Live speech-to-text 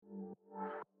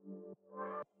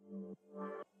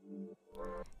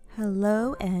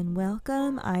Hello and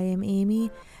welcome. I am Amy,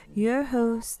 your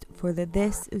host for the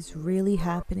This Is Really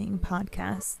Happening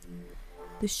podcast,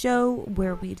 the show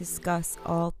where we discuss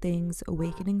all things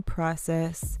awakening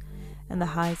process and the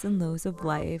highs and lows of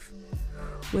life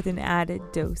with an added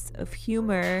dose of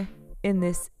humor in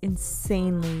this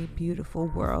insanely beautiful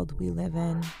world we live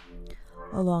in.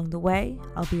 Along the way,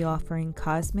 I'll be offering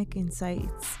cosmic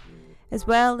insights as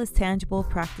well as tangible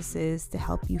practices to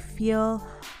help you feel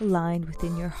aligned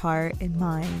within your heart and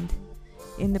mind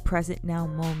in the present now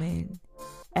moment.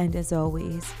 And as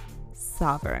always,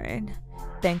 sovereign.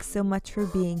 Thanks so much for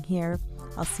being here.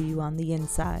 I'll see you on the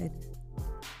inside.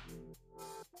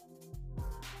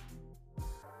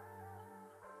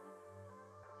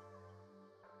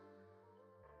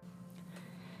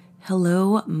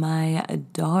 Hello, my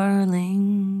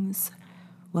darlings.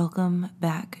 Welcome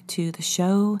back to the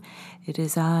show. It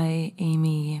is I,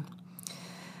 Amy.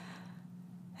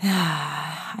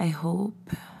 I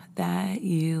hope that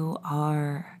you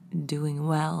are doing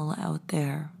well out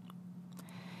there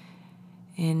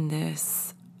in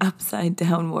this upside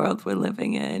down world we're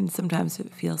living in. Sometimes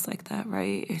it feels like that,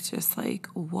 right? It's just like,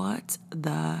 what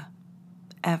the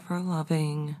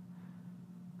ever-loving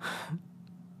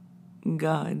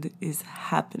God is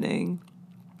happening?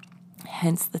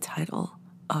 Hence the title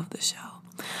of the show.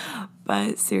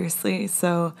 But seriously,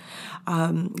 so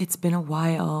it's been a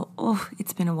while.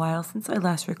 It's been a while since I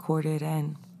last recorded,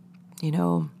 and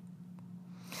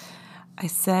I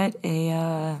set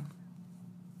a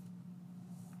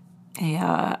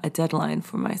deadline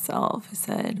for myself. I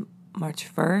said March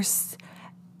 1st.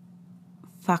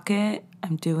 Fuck it,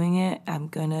 I'm doing it. I'm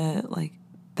gonna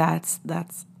that's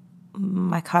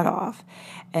my cutoff,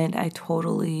 and I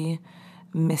totally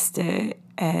missed it.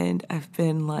 And I've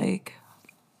been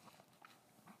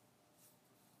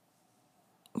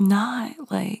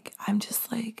I'm just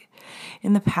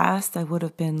in the past I would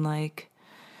have been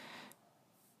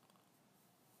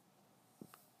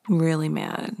really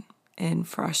mad and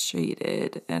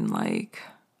frustrated and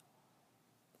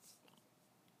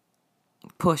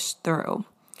pushed through.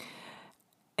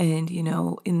 And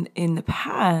in the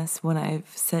past, when I've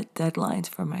set deadlines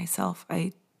for myself,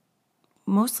 I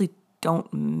mostly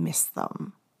don't miss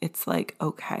them. It's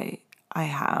okay, I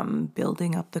am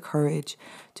building up the courage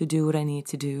to do what I need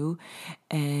to do,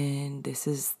 and this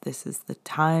is the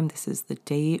time, this is the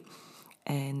date,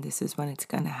 and this is when it's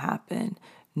going to happen,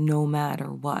 no matter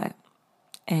what.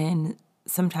 And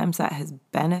sometimes that has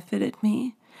benefited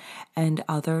me, and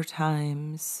other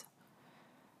times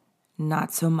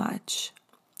not so much.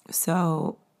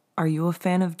 So, are you a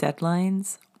fan of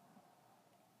deadlines?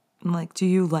 Do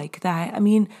you like that? I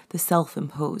mean, the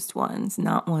self-imposed ones,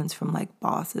 not ones from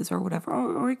bosses or whatever.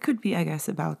 Or it could be, I guess,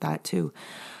 about that too.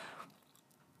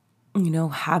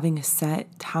 Having a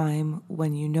set time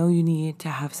when you need to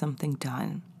have something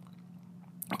done.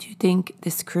 Do you think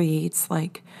this creates a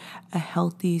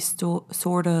healthy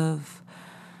sort of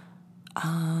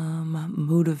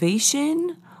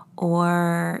motivation?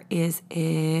 Or is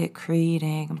it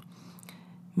creating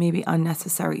maybe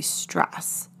unnecessary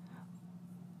stress?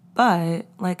 But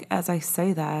as I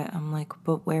say that, I'm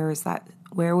but where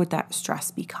would that stress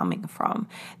be coming from?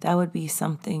 That would be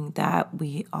something that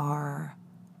we are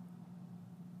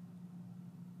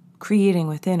creating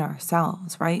within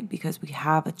ourselves, right? Because we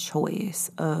have a choice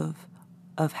of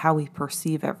how we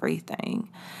perceive everything.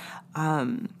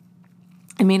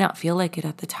 It may not feel like it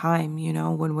at the time,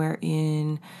 when we're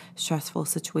in stressful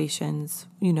situations,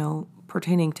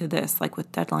 pertaining to this,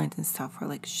 with deadlines and stuff.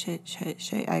 We're shit,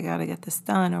 I gotta get this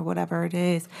done, or whatever it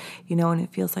is, and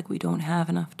it feels like we don't have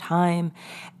enough time.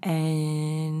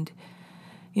 And,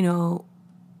 in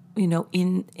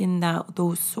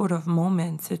those sort of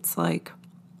moments, it's it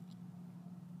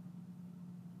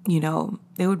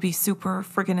would be super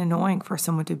friggin' annoying for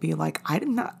someone to be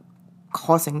I'm not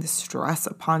causing the stress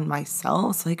upon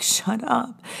myself. It's shut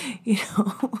up,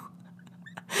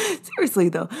 seriously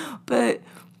though. But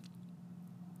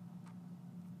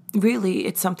really,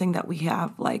 it's something that we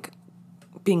have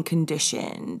being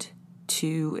conditioned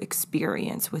to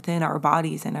experience within our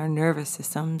bodies and our nervous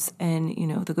systems. And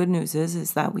the good news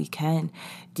is that we can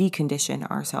decondition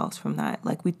ourselves from that.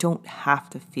 We don't have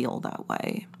to feel that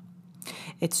way.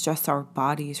 It's just our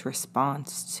body's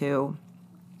response to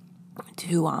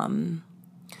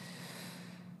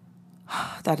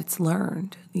that it's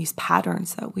learned, these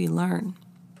patterns that we learn.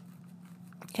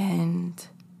 And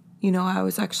I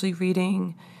was actually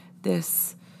reading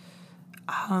this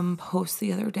post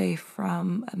the other day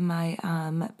from my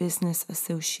business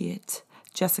associate,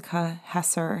 Jessica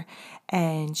Hesser,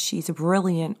 and she's a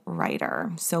brilliant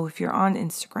writer. So if you're on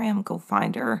Instagram, go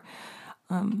find her.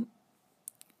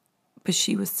 but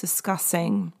she was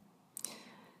discussing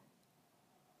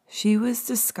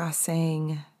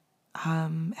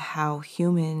how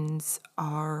humans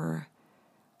are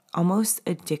almost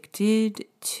addicted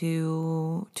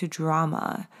to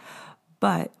drama,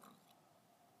 but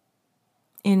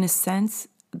in a sense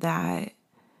that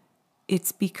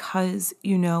it's because,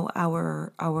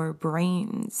 our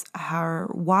brains are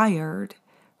wired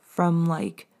from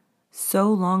like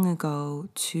so long ago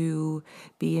to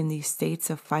be in these states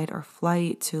of fight or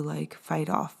flight, to like fight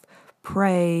off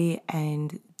prey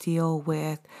and deal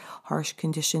with harsh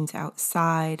conditions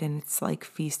outside, and it's like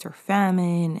feast or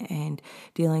famine, and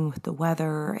dealing with the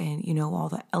weather and all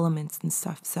the elements and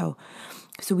stuff. So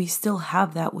we still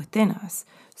have that within us.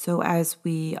 So as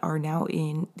we are now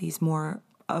in these more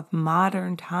of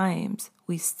modern times,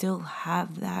 we still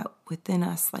have that within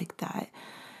us, like that,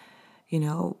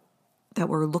 that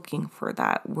we're looking for,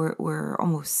 that we're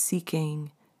almost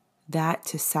seeking that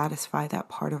to satisfy that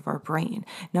part of our brain.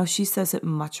 Now, she says it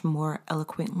much more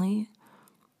eloquently,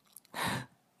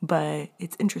 but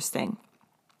it's interesting.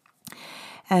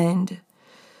 And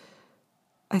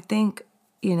I think,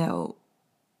 in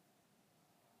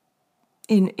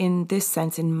this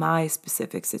sense, in my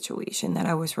specific situation that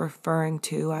I was referring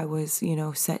to, I was,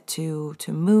 set to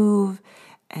move,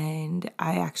 and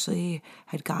I actually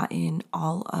had gotten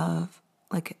all of,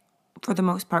 like, for the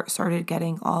most part, started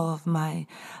getting all of my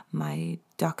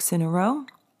ducks in a row.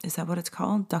 Is that what it's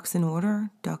called? Ducks in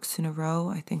order? Ducks in a row?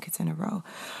 I think it's in a row.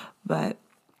 But,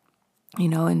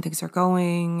 and things are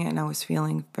going, and I was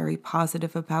feeling very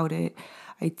positive about it.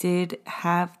 I did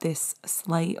have this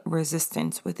slight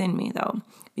resistance within me, though,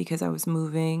 because I was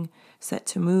set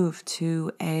to move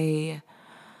to a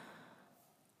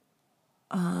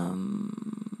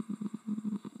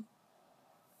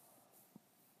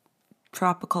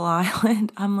tropical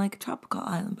island. I'm like, tropical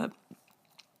island, but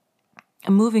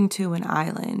I'm moving to an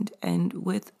island, and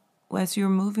as you're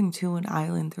moving to an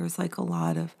island, there's like a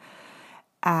lot of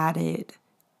added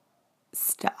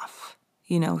stuff.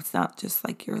 It's not just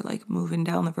like you're like moving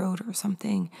down the road or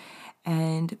something.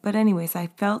 But anyways, I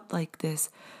felt like this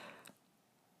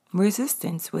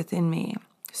resistance within me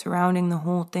surrounding the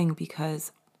whole thing,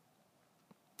 because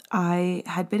I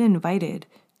had been invited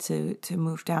to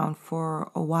move down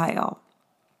for a while.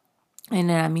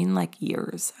 And I mean like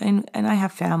years. And I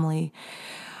have family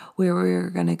where we're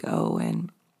going to go,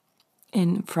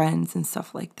 and friends and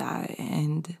stuff like that.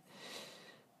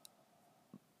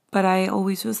 But I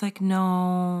always was like,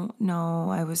 no,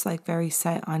 I was like very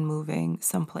set on moving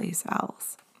someplace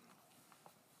else.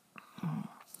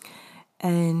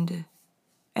 And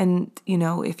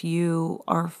if you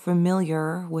are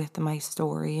familiar with my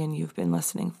story and you've been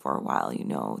listening for a while, you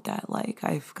know that like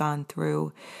I've gone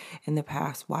through in the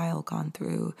past while,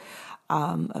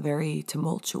 a very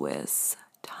tumultuous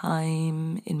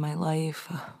time in my life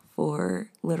for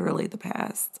literally the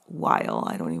past while.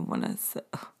 I don't even want to say,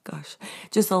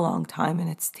 just a long time. And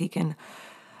it's taken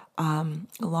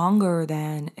longer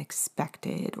than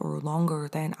expected, or longer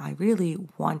than I really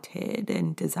wanted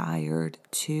and desired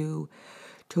to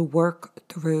work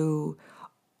through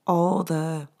all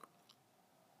the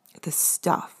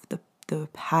stuff, the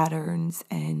patterns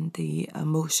and the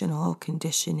emotional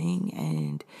conditioning,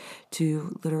 and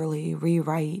to literally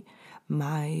rewrite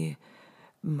my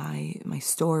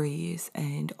stories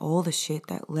and all the shit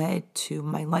that led to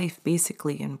my life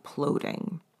basically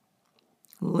imploding.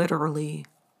 Literally.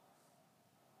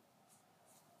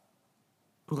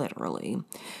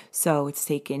 So it's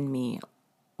taken me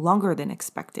longer than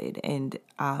expected. And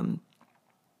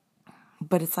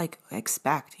but it's like,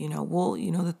 expect,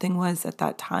 the thing was, at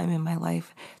that time in my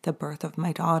life, the birth of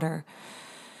my daughter,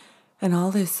 and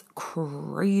all this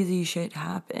crazy shit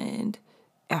happened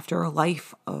after a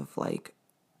lifetime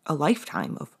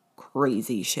of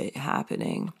crazy shit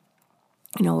happening.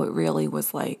 It really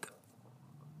was like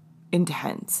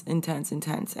intense.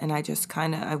 And I just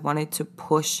I wanted to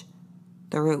push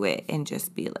through it and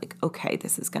just be like, okay,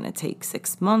 this is going to take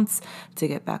 6 months to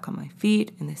get back on my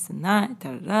feet, and this and that,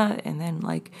 and then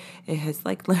like it has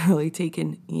like literally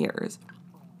taken years.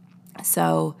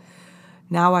 So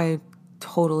now I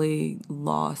totally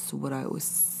lost what I was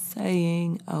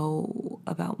saying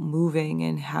about moving,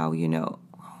 and how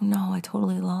I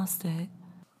totally lost it.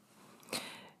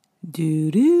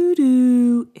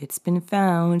 It's been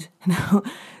found.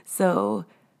 So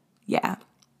yeah,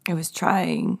 I was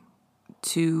trying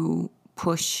to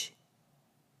push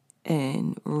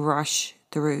and rush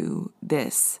through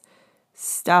this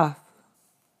stuff,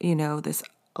 this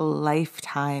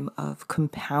lifetime of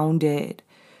compounded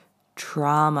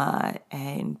trauma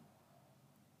and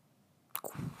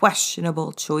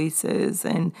questionable choices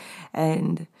and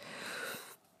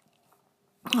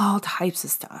all types of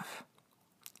stuff.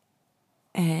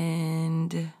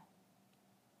 And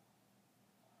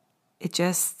it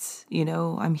just,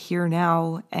 I'm here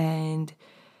now and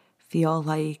feel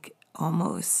like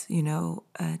almost,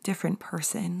 a different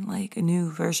person, like a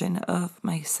new version of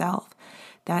myself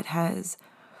that has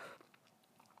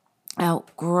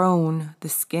outgrown the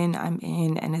skin I'm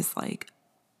in and is like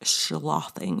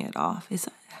slothing it off. Is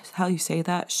that how you say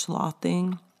that?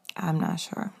 Slothing? I'm not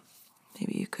sure.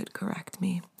 Maybe you could correct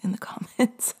me in the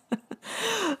comments.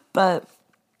 But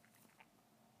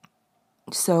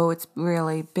so it's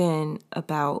really been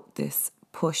about this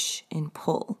push and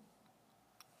pull.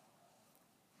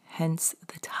 Hence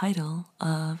the title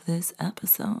of this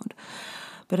episode.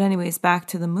 But anyways, back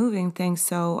to the moving thing.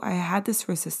 So I had this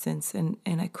resistance and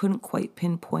I couldn't quite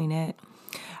pinpoint it.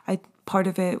 Part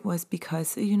of it was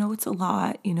because, it's a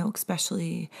lot,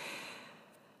 especially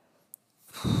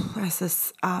as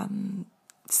this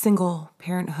single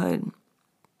parenthood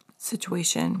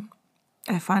situation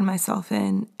I find myself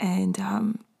in.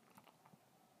 And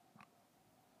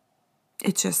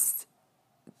it's just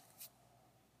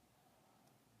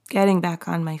getting back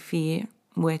on my feet,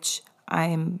 which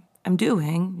I'm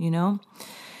doing,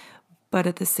 but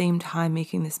at the same time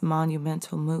making this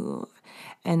monumental move.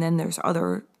 And then there's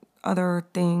other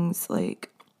things like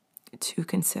to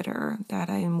consider that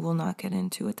I will not get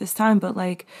into at this time, but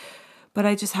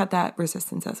I just had that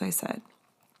resistance, as I said.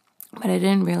 But I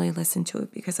didn't really listen to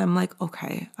it because I'm like,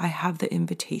 okay, I have the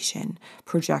invitation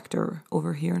projector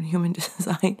over here in human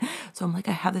design. So I'm like,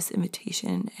 I have this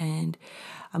invitation and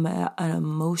I'm an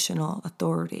emotional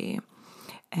authority.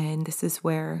 And this is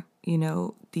where,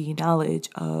 the knowledge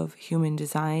of human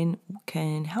design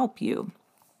can help you,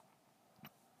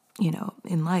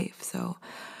 in life. So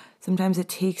sometimes it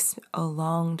takes a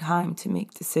long time to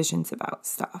make decisions about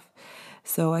stuff.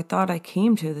 So I thought I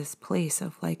came to this place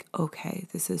of like, okay,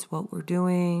 this is what we're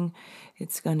doing.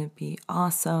 It's going to be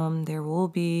awesome. There will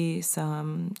be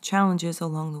some challenges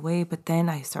along the way, but then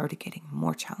I started getting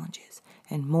more challenges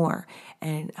and more.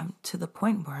 And I'm to the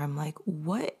point where I'm like,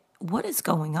 what is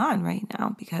going on right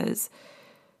now? Because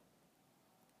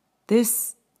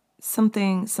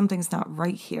something's not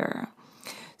right here.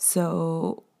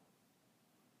 So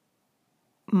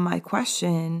my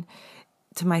question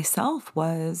to myself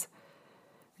was,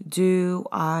 do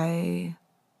I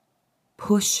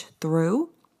push through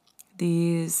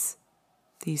these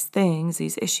things,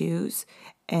 these issues,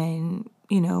 and,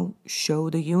 show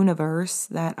the universe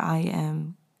that I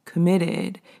am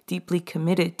deeply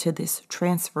committed to this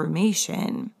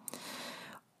transformation?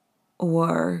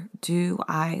 Or do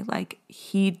I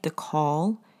heed the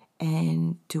call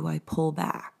and do I pull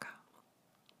back?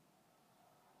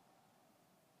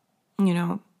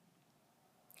 And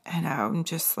I'm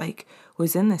just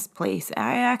was in this place.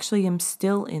 I actually am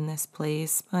still in this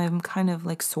place. I'm kind of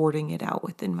sorting it out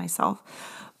within myself.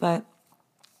 But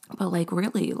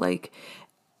really,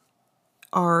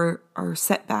 are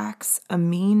setbacks a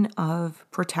mean of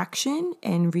protection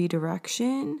and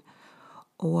redirection?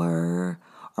 Or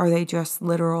are they just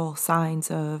literal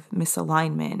signs of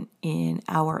misalignment in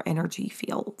our energy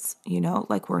fields?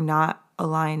 We're not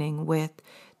aligning with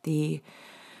the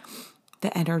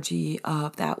energy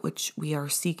of that which we are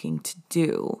seeking to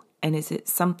do. And is it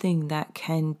something that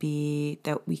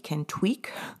we can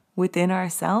tweak within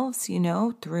ourselves,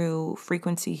 through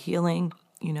frequency healing,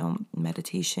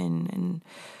 meditation and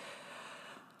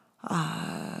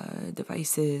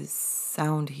devices,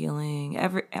 sound healing,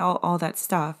 all that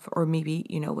stuff? Or maybe,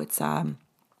 it's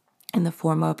in the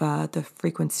form of the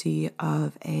frequency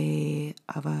of a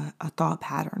thought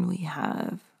pattern we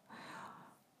have.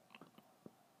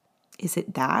 Is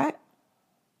it that?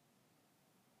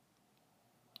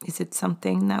 Is it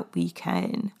something that we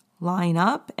can line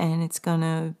up and it's going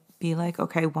to be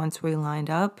okay, once we lined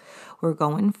up, we're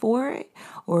going for it?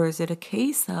 Or is it a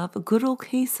good old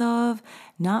case of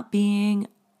not being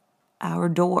our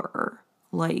door?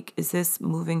 Is this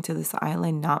moving to this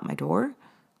island not my door?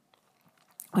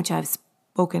 Which I've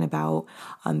spoken about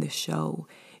on the show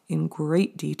in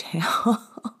great detail.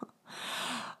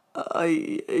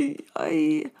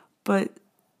 But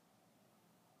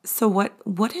so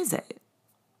what is it?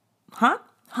 Huh,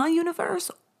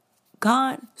 universe?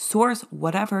 God, source,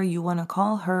 whatever you want to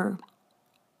call her.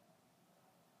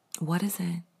 What is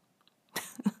it?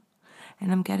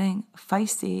 And I'm getting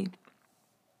feisty.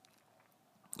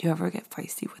 Do you ever get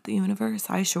feisty with the universe?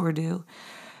 I sure do.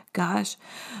 Gosh.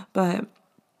 But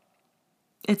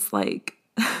it's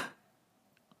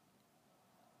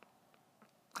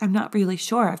I'm not really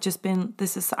sure. I've just been,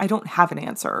 I don't have an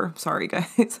answer. Sorry,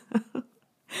 guys.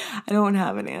 I don't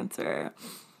have an answer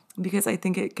because I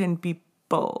think it can be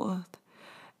both.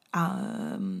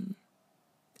 And,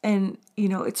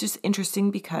 it's just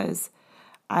interesting because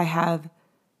I have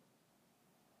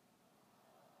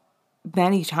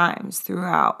many times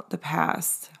throughout the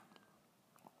past,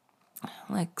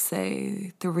 like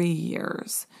say 3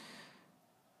 years,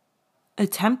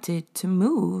 attempted to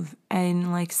move,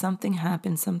 and like something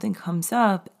happens, something comes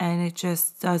up, and it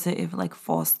just doesn't, it like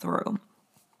falls through.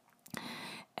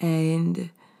 And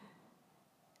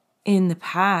in the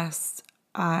past,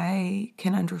 I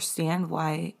can understand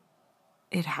why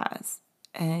it has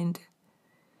and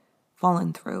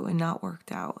fallen through and not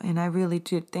worked out. And I really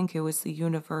did think it was the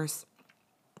universe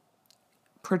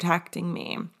protecting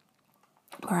me.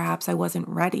 Perhaps I wasn't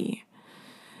ready.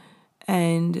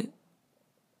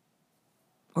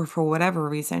 Or for whatever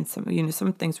reason,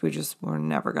 some things we're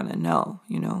never going to know,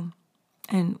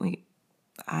 And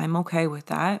I'm okay with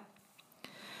that.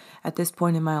 At this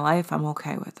point in my life, I'm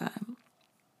okay with that.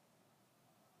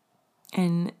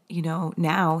 And,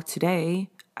 now, today,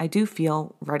 I do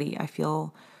feel ready. I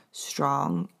feel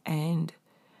strong and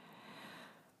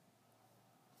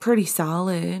pretty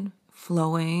solid,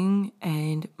 flowing,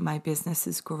 and my business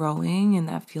is growing, and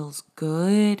that feels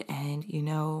good. And,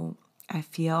 I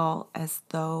feel as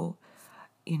though,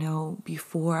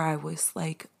 before I was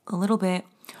like a little bit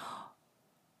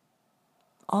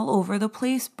all over the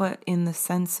place, but in the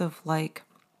sense of like,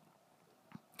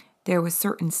 there was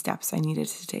certain steps I needed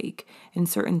to take and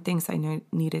certain things I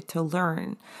needed to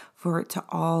learn for it to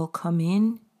all come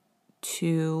in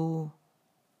to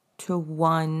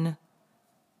one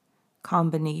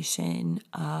combination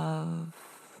of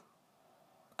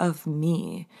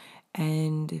me.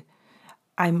 And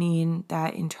I mean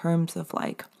that in terms of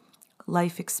like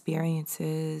life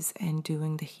experiences and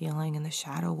doing the healing and the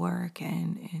shadow work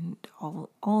and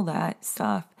all that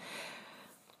stuff.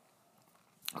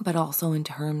 But also in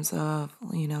terms of,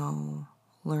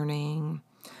 learning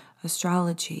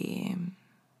astrology,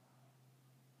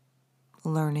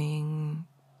 learning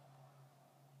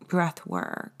breath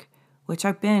work, which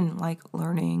I've been like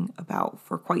learning about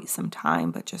for quite some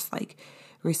time, but just like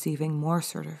receiving more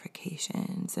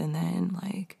certifications, and then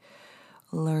like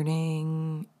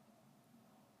learning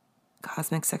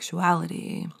cosmic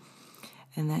sexuality,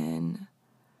 and then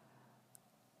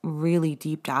really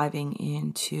deep diving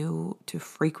into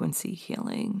frequency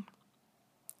healing.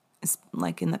 It's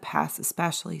like in the past,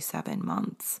 especially 7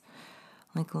 months,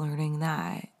 like learning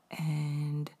that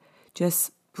and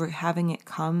just having it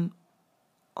come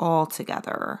all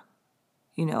together,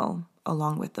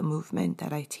 along with the movement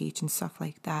that I teach and stuff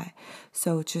like that.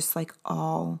 So it just like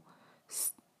all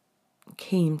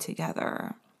came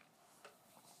together.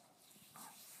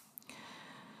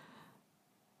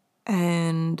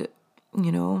 And,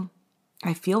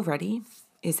 I feel ready.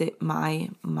 Is it my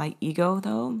ego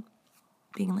though?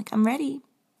 Being like, I'm ready.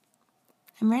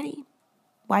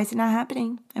 Why is it not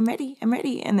happening? I'm ready.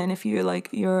 And then if you're like,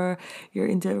 you're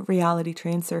into reality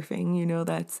transurfing,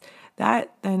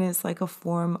 that then is like a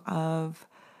form of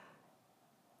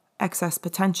excess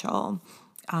potential.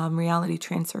 Reality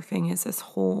transurfing is this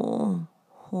whole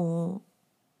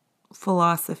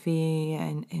philosophy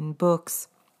and books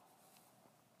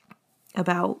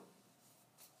about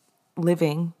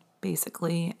living,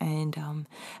 basically, and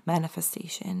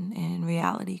manifestation and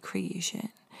reality creation.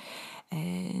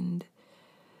 And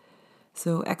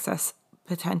so excess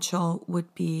potential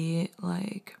would be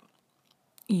like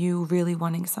you really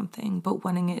wanting something, but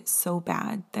wanting it so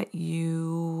bad that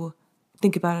you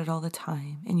think about it all the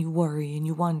time and you worry and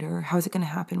you wonder, how is it going to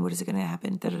happen? What is it going to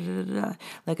happen? Da, da, da, da, da.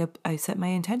 Like I set my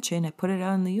intention, I put it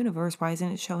out in the universe. Why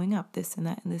isn't it showing up? This and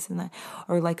that and this and that.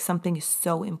 Or like something is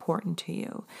so important to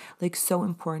you, like so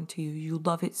important to you. You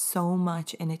love it so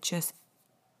much, and it just,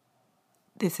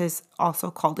 this is also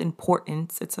called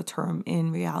importance. It's a term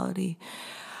in reality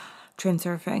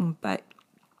transurfing, but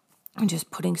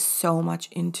just putting so much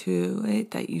into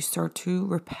it that you start to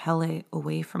repel it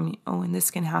away from you. Oh, and this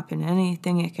can happen in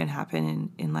anything. It can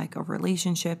happen in like a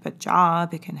relationship, a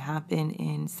job. It can happen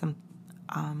in some,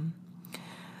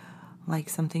 like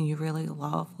something you really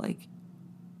love, like,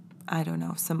 I don't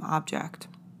know, some object,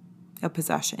 a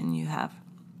possession you have.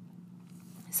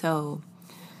 So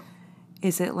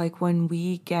is it like when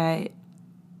we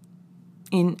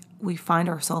we find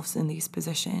ourselves in these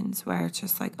positions where it's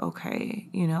just like, okay,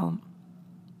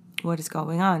 what is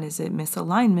going on? Is it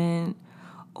misalignment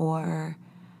or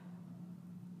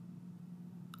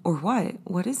what?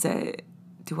 What is it?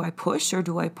 Do I push or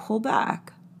do I pull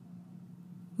back?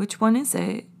 Which one is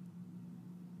it?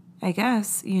 I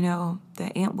guess,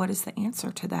 what is the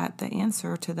answer to that? The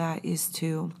answer to that is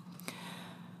to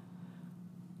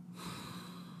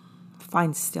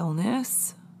find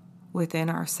stillness, within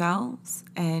ourselves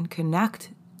and connect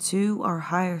to our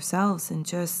higher selves and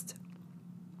just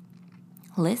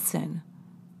listen.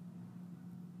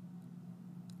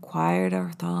 Quiet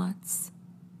our thoughts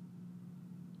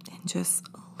and just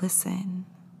listen.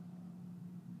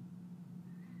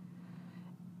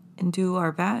 And do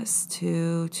our best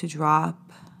to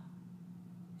drop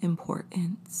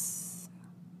importance,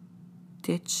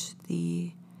 ditch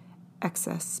the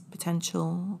excess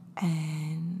potential,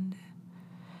 and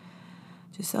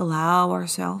just allow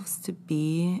ourselves to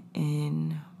be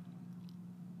in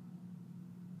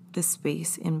the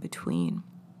space in between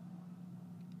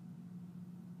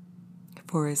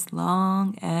for as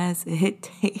long as it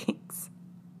takes.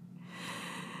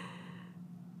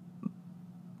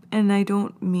 And I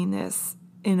don't mean this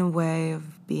in a way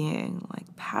of being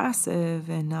like passive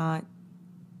and not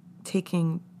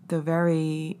taking the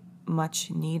very much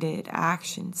needed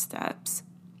action steps,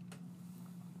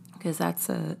 because that's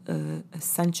a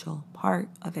essential part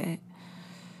of it.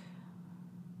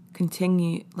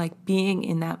 Continue like being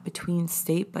in that between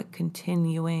state, but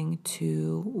continuing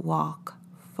to walk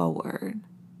forward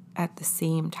at the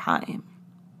same time.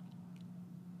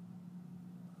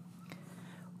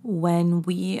 When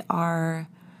we are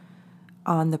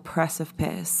on the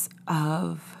precipice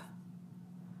of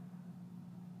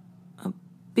a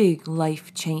big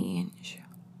life change,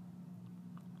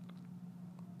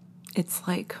 it's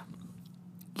like,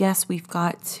 yes, we've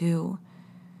got to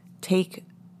take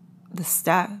the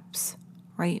steps,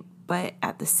 right? But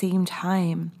at the same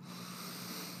time,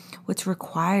 what's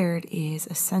required is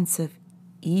a sense of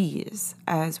ease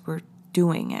as we're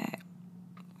doing it,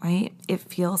 right? It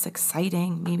feels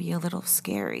exciting, maybe a little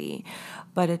scary,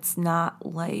 but it's not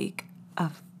like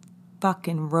a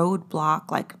fucking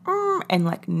roadblock, like, and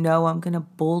like, no, I'm going to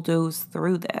bulldoze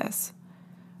through this,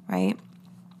 right?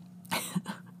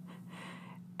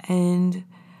 And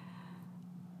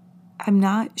I'm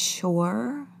not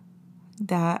sure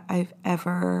that I've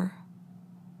ever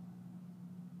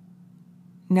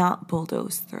not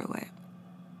bulldozed through it.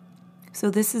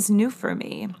 So this is new for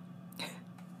me.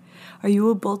 Are you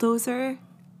a bulldozer?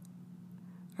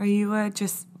 Are you a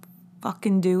just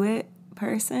fucking do it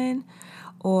person?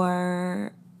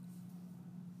 Or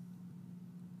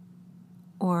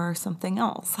something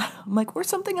else? I'm like, or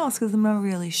something else, because I'm not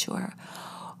really sure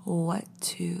what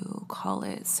to call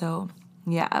it. So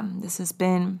yeah, this has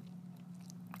been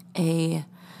a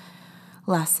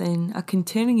lesson, a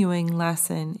continuing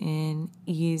lesson in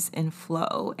ease and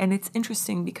flow. And it's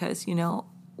interesting because,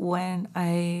 when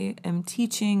I am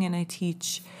teaching and I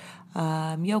teach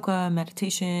yoga,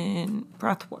 meditation,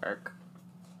 breath work,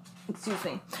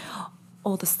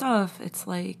 all the stuff, it's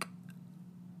like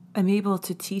I'm able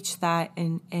to teach that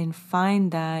and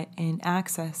find that and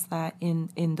access that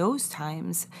in those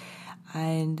times.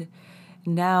 And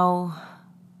now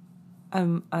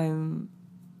I'm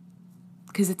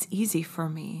because it's easy for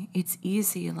me. It's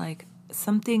easy, like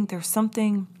there's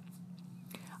something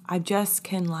I just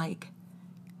can like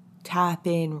tap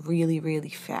in really, really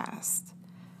fast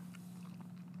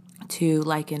to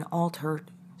like an altered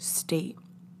state.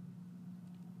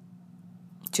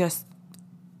 Just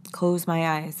close my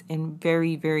eyes and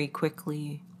very, very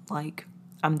quickly, like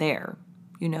I'm there,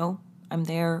 I'm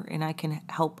there and I can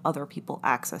help other people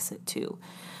access it too.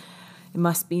 It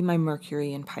must be my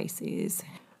Mercury in Pisces.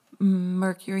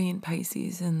 Mercury in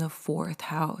Pisces in the 4th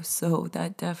house. So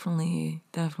that definitely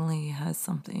has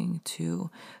something to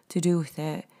do with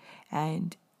it.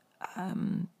 And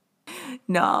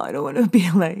no, I don't want to be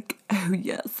like, oh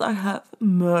yes, I have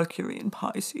Mercury in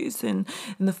Pisces in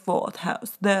the 4th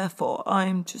house. Therefore,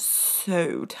 I'm just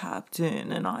so tapped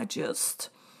in and I'm just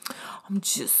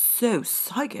so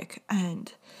psychic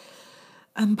and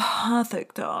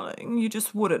empathic, darling. You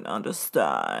just wouldn't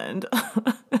understand.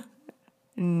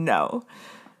 No.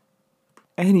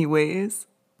 Anyways.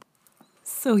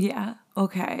 So yeah,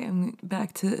 okay, I'm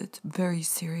back to very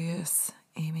serious,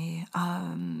 Amy.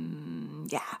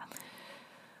 Yeah.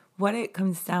 What it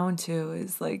comes down to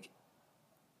is like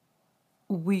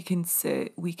we can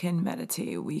sit, we can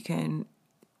meditate, we can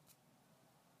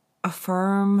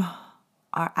affirm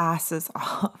our asses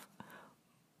off.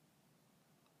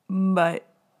 But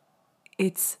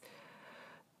it's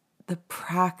the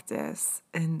practice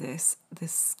and this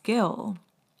skill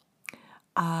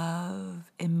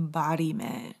of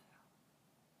embodiment,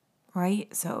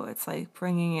 right? So it's like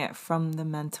bringing it from the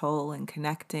mental and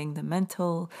connecting the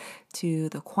mental to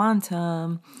the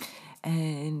quantum,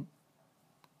 and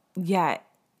yet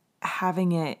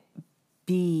having it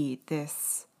be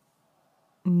this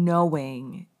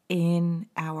knowing in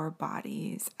our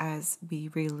bodies as we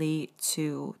relate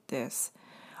to this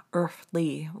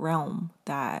earthly realm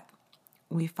that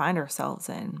we find ourselves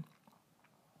in.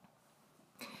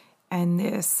 And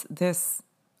this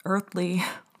earthly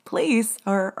place,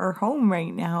 our home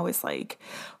right now, is like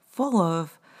full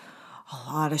of a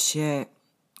lot of shit.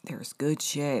 There's good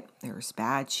shit, there's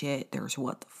bad shit, there's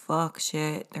what the fuck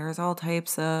shit, there's all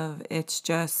types of, it's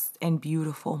just, and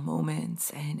beautiful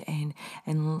moments, and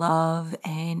love,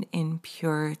 and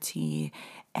impurity,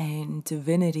 and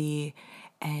divinity,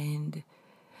 and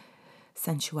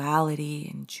sensuality,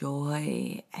 and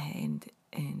joy, and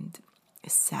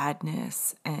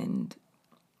sadness, and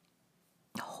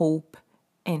hope,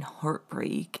 and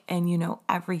heartbreak, and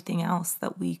everything else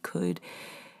that we could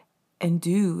and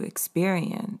do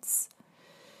experience.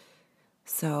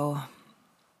 So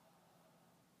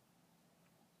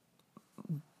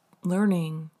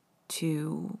learning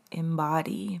to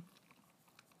embody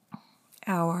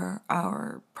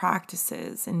our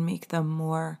practices and make them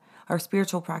more, our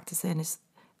spiritual practices,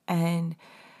 and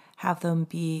have them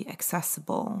be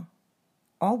accessible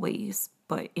always,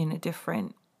 but in a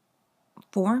different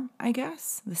form, I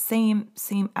guess. The same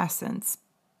essence,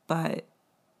 but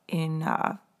in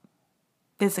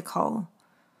physical,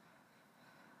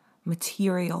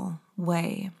 material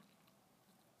way,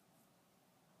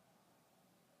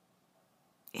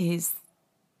 is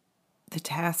the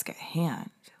task at hand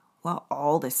while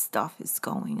all this stuff is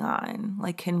going on.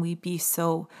 Like, can we be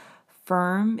so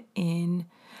firm in,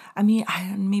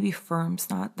 maybe firm's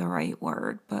not the right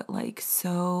word, but like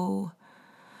so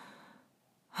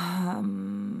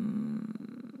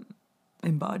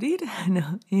embodied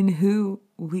in who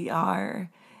we are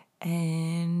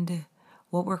and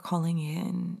what we're calling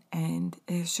in. And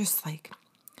it's just like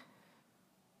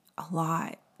a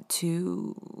lot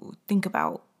to think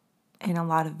about and a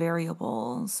lot of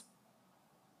variables.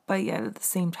 But yet at the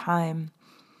same time,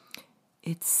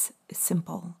 it's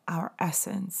simple. Our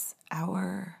essence,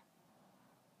 our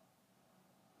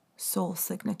soul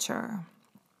signature.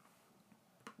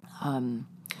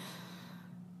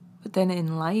 But then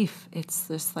in life, it's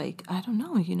just like, I don't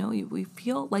know, we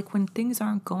feel like when things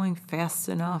aren't going fast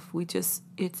enough, it's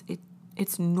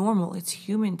normal, it's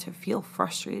human to feel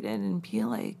frustrated and be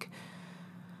like,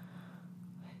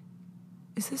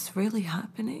 is this really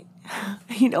happening?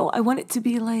 I want it to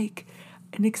be like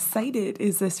an excited,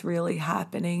 is this really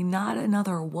happening? Not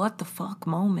another what the fuck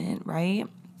moment, right?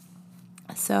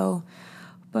 So,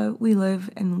 but we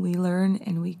live and we learn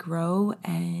and we grow,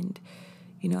 and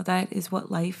that is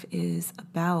what life is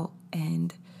about.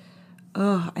 And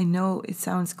I know it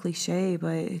sounds cliche,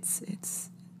 but it's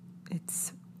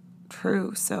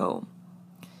true. So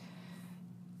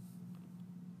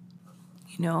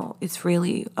it's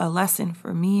really a lesson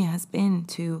for me has been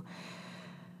to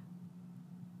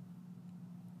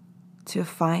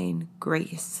find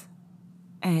grace,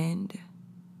 and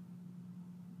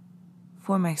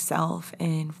for myself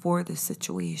and for the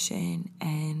situation,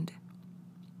 and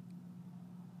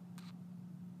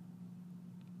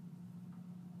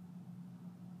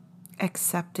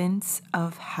acceptance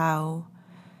of how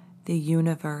the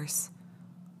universe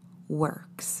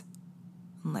works.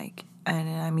 Like, and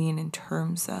I mean in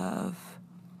terms of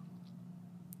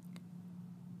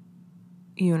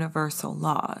universal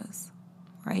laws,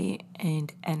 right?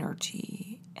 And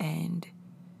energy and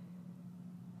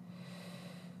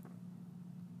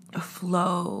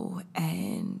flow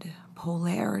and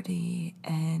polarity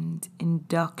and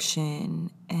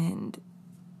induction and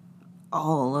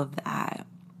all of that.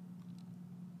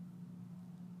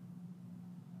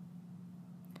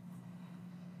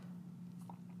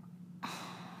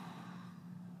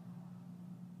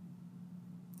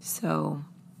 So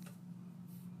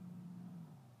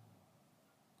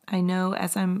I know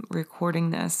as I'm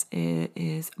recording this, it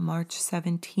is March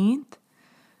 17th.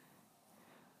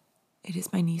 It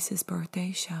is my niece's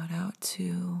birthday. Shout out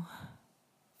to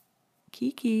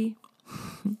Kiki.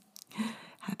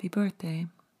 Happy birthday.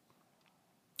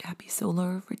 Happy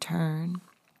solar return.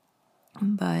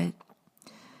 But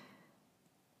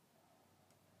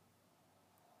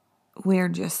we're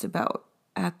just about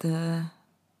at the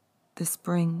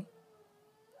spring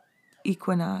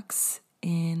equinox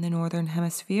in the northern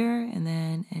hemisphere, and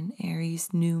then an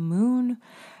Aries new moon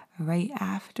right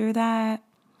after that.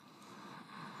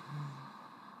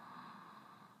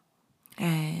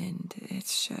 And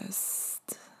it's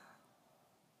just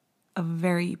a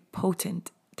very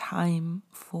potent time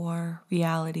for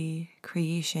reality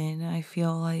creation. I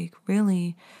feel like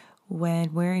really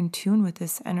when we're in tune with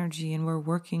this energy and we're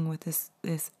working with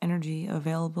this energy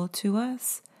available to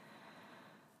us,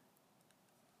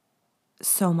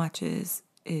 so much is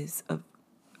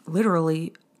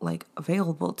literally like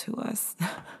available to us.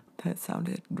 That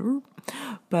sounded,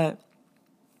 but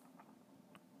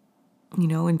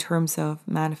in terms of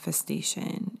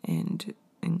manifestation and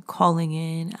calling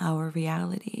in our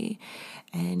reality.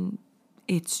 And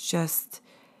it's just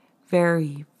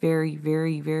very, very,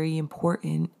 very, very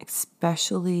important,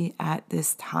 especially at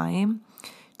this time,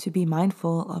 to be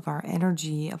mindful of our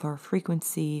energy, of our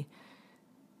frequency.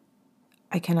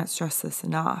 I cannot stress this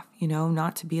enough,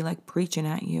 not to be like preaching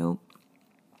at you,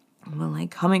 but like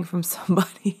coming from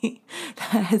somebody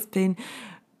that has been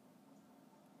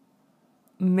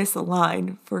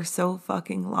misaligned for so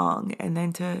fucking long, and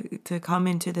then to come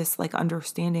into this like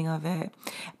understanding of it.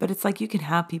 But it's like you can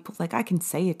have people, like I can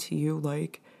say it to you,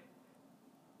 like,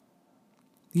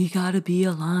 you gotta be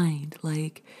aligned,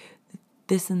 like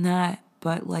this and that,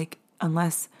 but like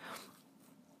unless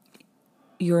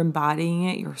you're embodying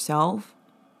it yourself,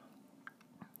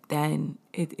 then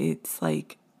it's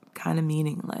like kind of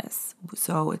meaningless.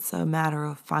 So it's a matter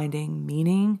of finding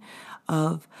meaning,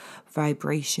 of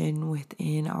vibration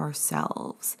within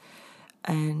ourselves,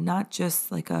 and not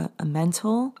just like a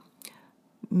mental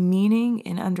meaning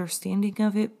and understanding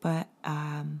of it, but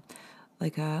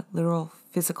like a literal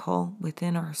physical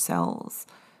within ourselves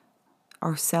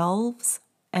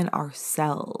and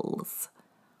ourselves.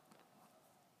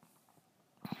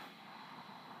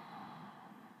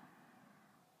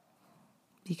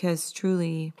 Because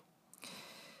truly,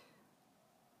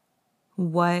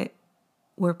 what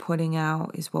we're putting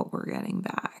out is what we're getting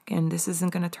back. And this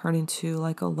isn't going to turn into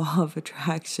like a law of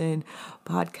attraction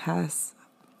podcast,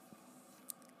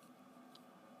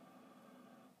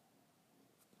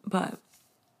 but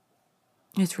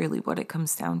it's really what it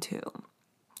comes down to.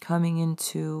 Coming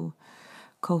into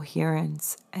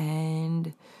coherence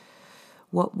and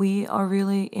what we are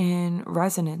really in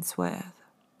resonance with.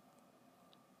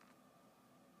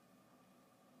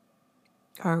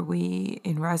 Are we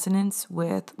in resonance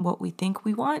with what we think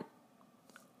we want?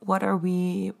 What are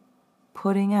we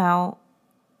putting out?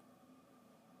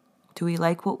 Do we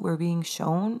like what we're being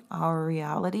shown, our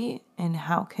reality? And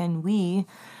how can we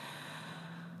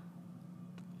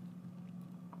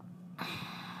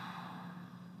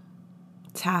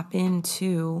tap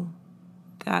into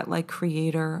that like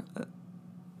creator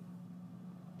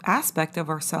aspect of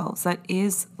ourselves that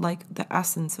is like the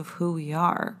essence of who we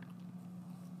are?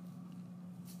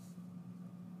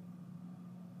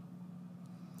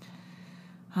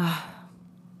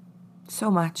 So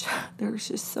much. There's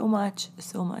just so much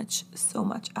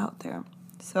out there.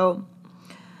 So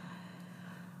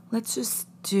let's just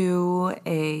do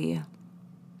a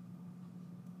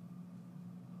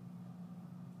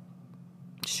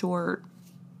short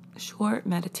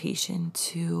meditation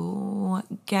to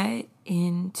get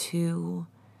into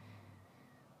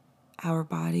our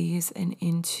bodies and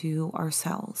into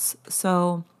ourselves.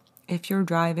 So if you're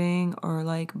driving or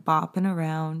like bopping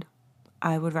around,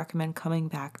 I would recommend coming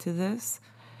back to this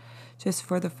just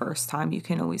for the first time. You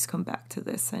can always come back to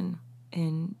this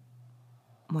and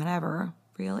whenever,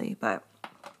 really. But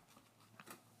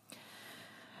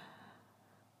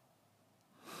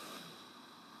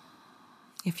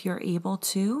if you're able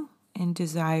to and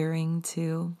desiring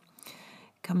to,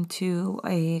 come to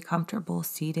a comfortable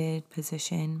seated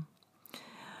position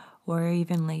or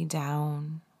even lay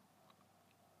down.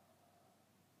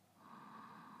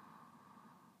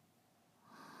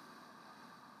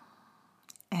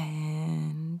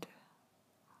 And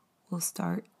we'll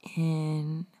start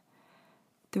in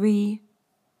 3,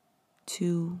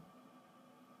 2,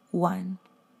 1.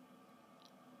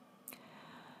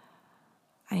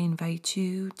 I invite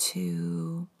you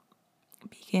to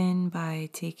begin by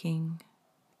taking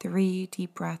 3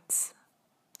 deep breaths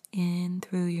in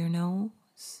through your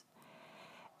nose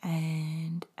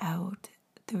and out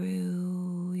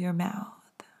through your mouth.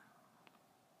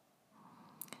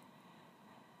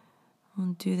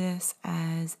 We'll do this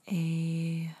as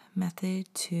a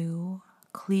method to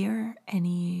clear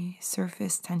any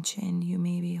surface tension you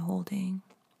may be holding.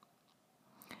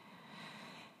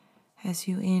 As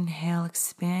you inhale,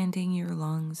 expanding your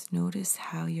lungs, notice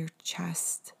how your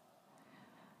chest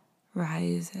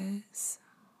rises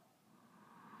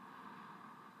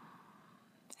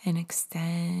and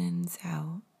extends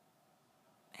out.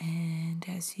 And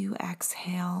as you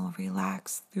exhale,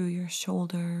 relax through your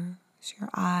shoulders, your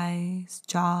eyes,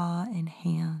 jaw, and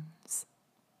hands.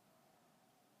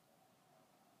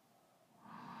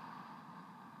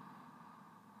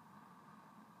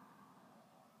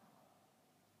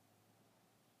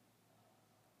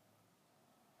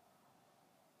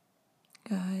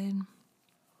 Good.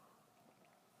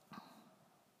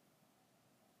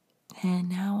 And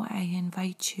now I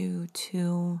invite you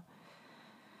to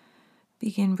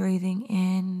begin breathing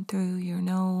in through your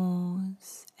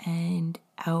nose and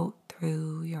out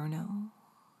through your nose.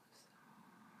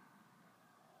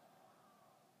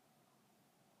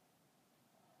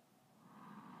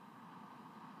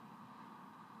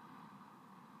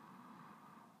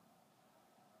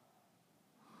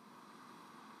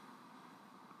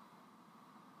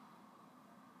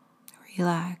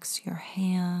 Relax your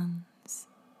hands.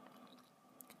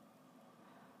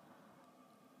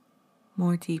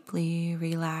 More deeply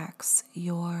relax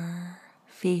your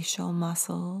facial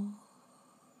muscles.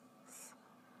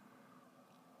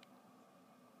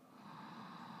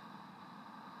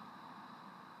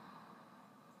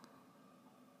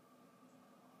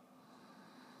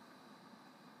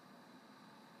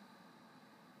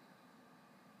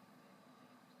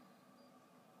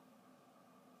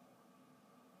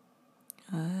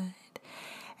 Good.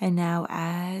 And now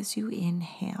as you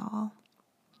inhale,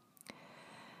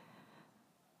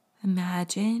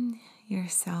 imagine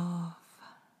yourself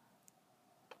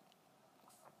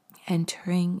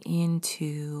entering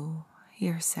into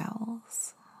your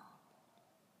cells.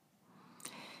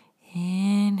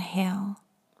 Inhale,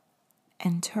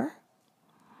 enter,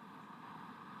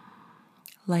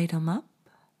 light them up,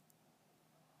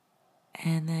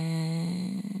 and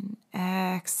then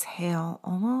exhale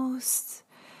almost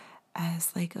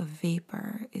as like a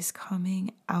vapor is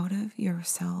coming out of your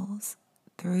cells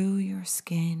through your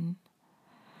skin,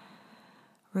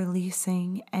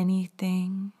 releasing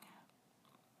anything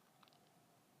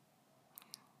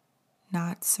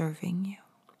not serving you.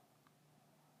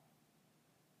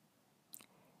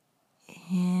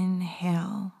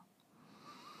 Inhale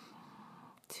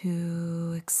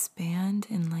to expand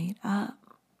and light up.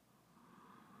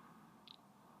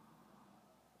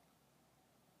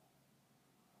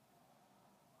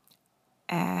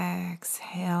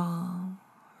 Exhale,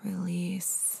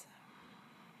 release.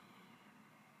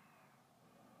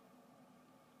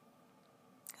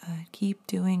 Good. Keep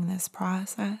doing this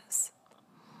process.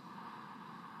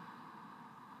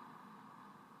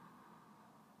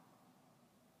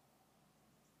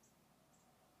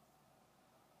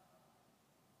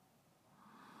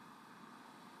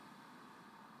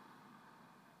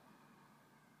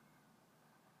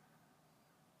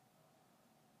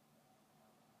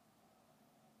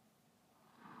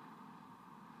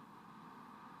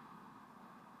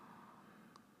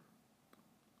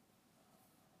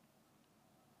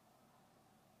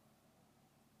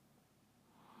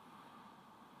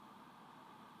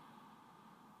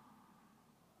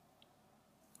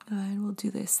 Good. We'll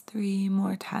do this 3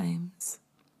 more times.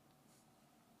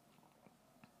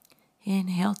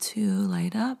 Inhale to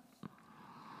light up,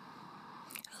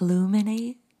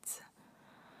 illuminate.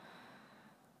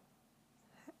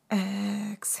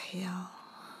 Exhale,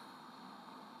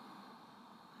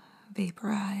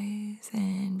 vaporize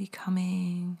and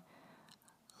becoming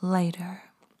lighter.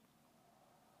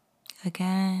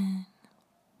 Again.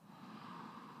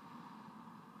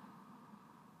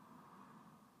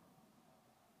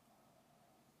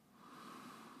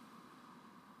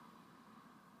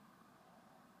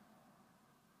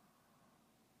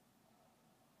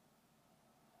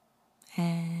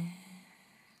 And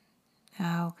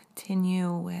now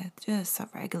continue with just a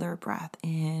regular breath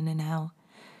in and out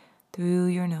through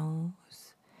your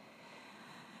nose.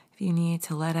 If you need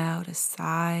to let out a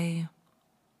sigh,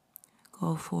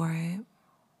 go for it.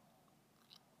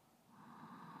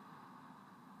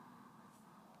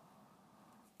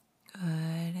 Good.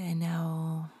 And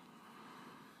now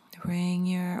bring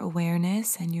your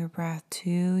awareness and your breath to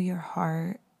your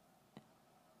heart.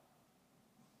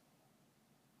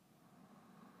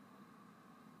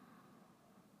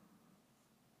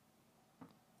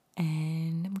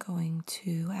 And I'm going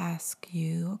to ask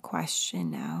you a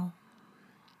question now.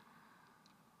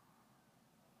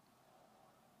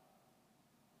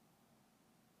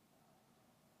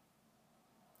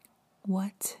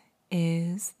 What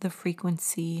is the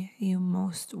frequency you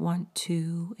most want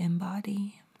to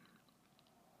embody?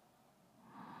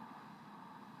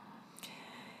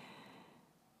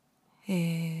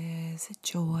 Is it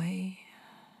joy?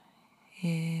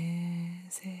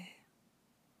 Is it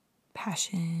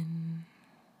passion?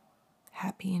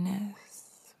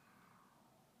 Happiness?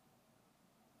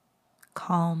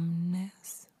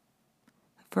 Calmness?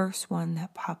 The first one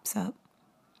that pops up,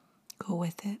 go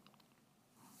with it.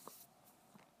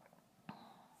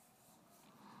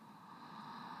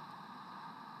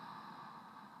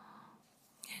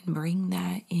 And bring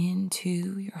that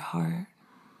into your heart,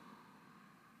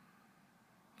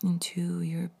 into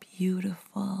your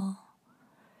beautiful,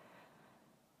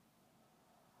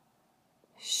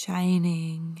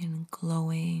 shining and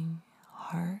glowing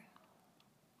heart.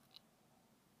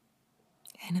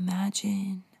 And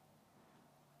imagine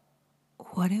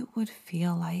what it would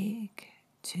feel like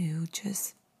to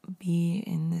just be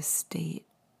in this state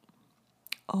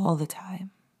all the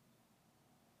time.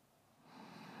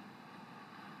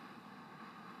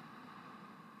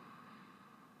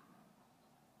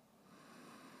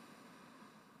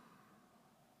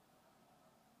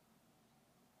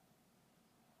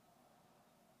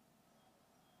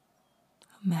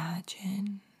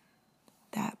 Imagine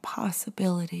that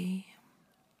possibility.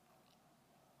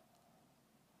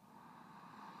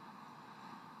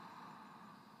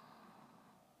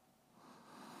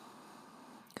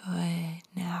 Good.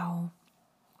 Now,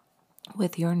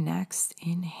 with your next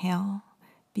inhale,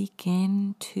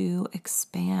 begin to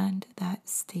expand that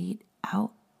state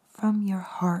out from your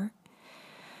heart,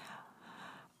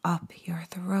 up your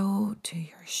throat to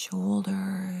your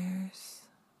shoulders,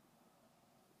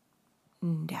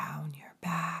 and down your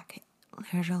back,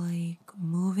 literally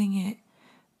moving it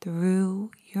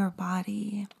through your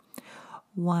body,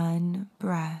 one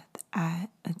breath at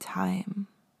a time.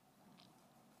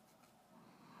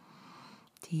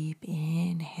 Deep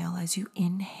inhale. As you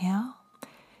inhale,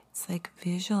 it's like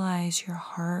visualize your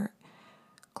heart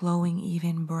glowing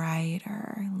even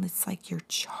brighter. It's like you're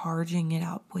charging it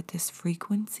up with this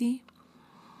frequency.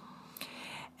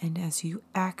 And as you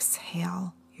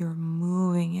exhale, you're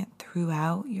moving it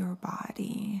throughout your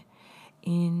body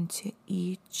into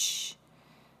each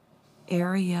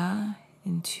area,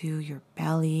 into your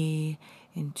belly,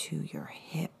 into your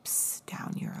hips,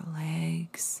 down your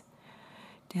legs,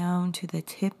 down to the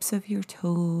tips of your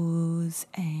toes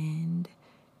and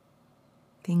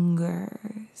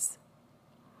fingers.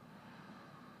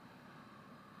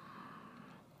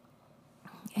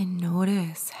 And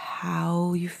notice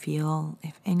how you feel.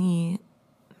 If any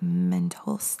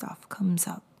mental stuff comes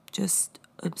up, just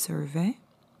observe it.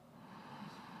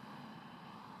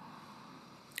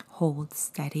 Hold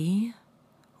steady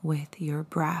with your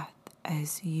breath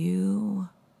as you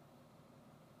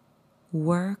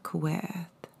work with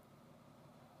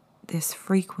this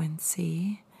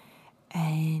frequency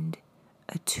and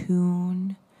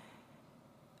attune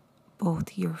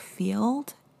both your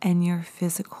field and your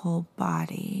physical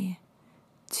body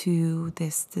to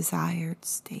this desired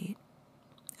state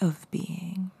of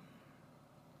being.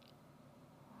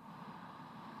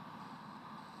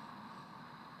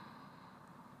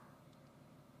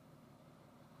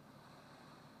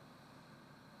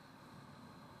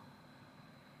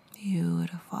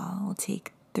 Beautiful.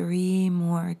 Take 3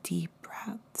 more deep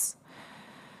breaths.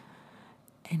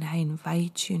 And I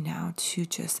invite you now to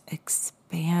just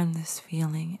expand this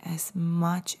feeling as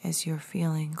much as you're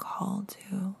feeling called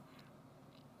to.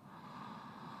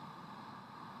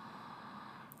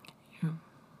 You're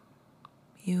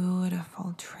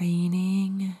beautiful,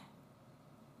 training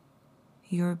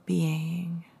your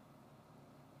being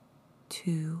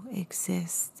to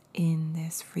exist in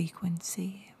this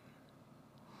frequency.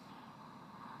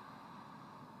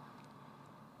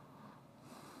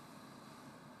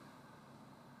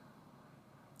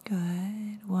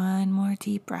 Good. One more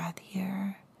deep breath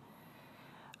here.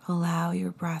 Allow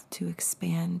your breath to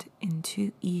expand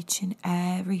into each and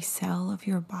every cell of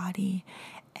your body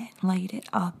and light it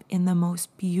up in the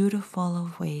most beautiful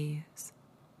of ways.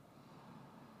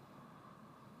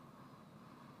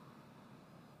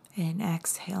 And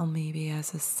exhale maybe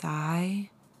as a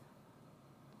sigh.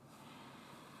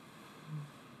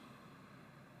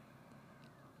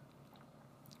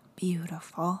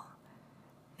 Beautiful.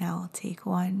 Now we'll take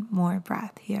one more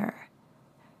breath here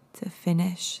to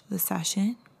finish the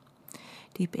session.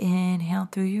 Deep inhale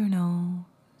through your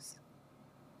nose.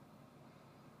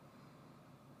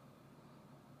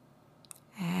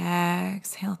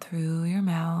 Exhale through your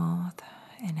mouth.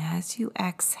 And as you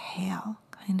exhale,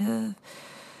 kind of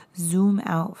zoom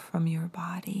out from your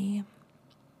body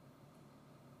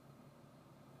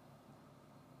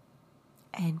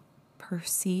and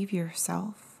perceive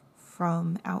yourself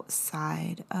from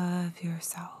outside of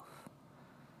yourself.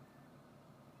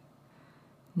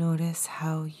 Notice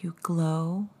how you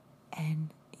glow and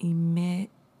emit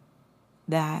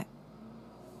that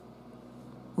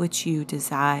which you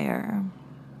desire,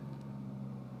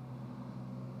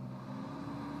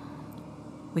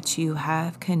 which you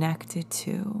have connected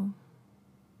to.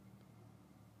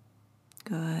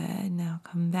 Good. Now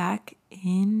come back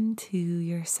into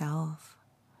yourself.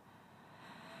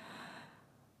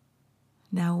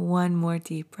 Now one more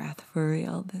deep breath for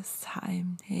real this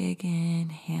time. Big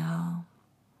inhale.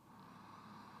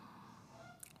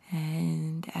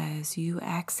 And as you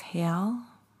exhale,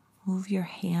 move your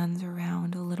hands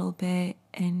around a little bit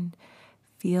and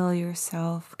feel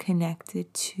yourself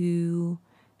connected to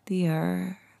the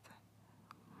earth.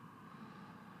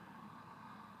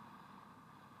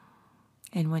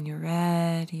 And when you're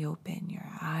ready, open your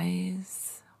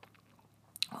eyes.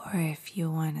 Or if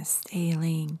you want to stay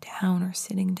laying down or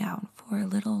sitting down for a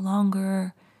little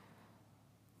longer,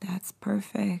 that's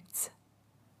perfect.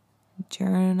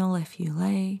 Journal if you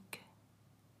like.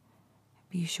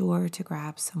 Be sure to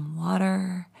grab some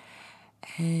water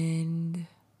and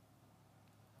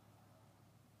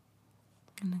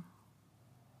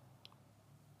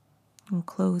We'll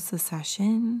close the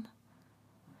session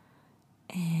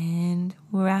and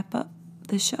we'll wrap up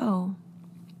the show.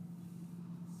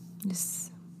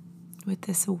 Just with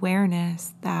this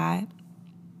awareness that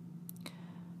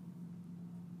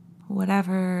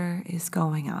whatever is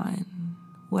going on,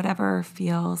 whatever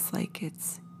feels like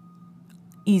it's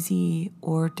easy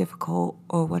or difficult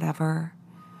or whatever,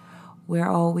 we're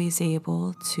always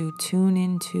able to tune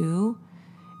into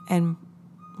and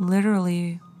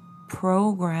literally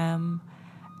program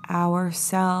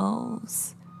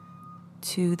ourselves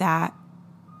to that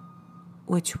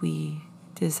which we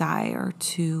desire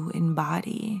to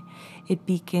embody. It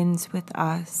begins with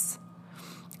us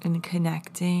and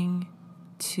connecting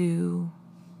to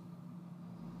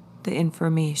the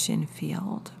information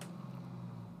field.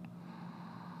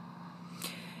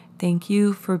 Thank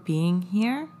you for being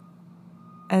here.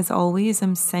 As always,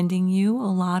 I'm sending you a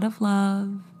lot of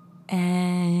love,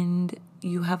 and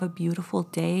you have a beautiful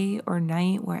day or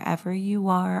night wherever you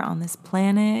are on this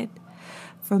planet.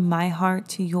 From my heart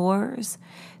to yours,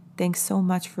 thanks so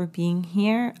much for being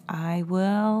here. I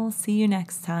will see you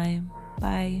next time.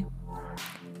 Bye.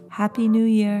 Happy New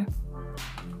Year.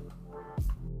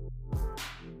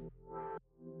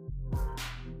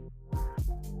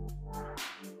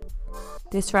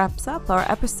 This wraps up our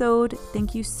episode.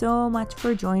 Thank you so much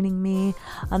for joining me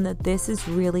on the This Is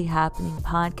Really Happening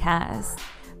podcast.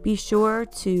 Be sure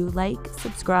to like,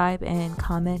 subscribe, and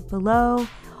comment below.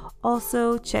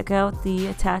 Also, check out the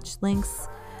attached links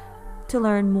to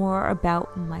learn more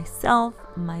about myself,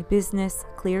 my business,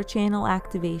 Clear Channel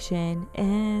Activation,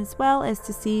 as well as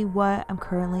to see what I'm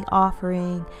currently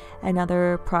offering and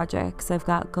other projects I've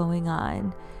got going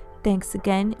on. Thanks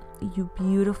again, you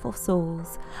beautiful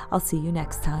souls. I'll see you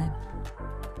next time.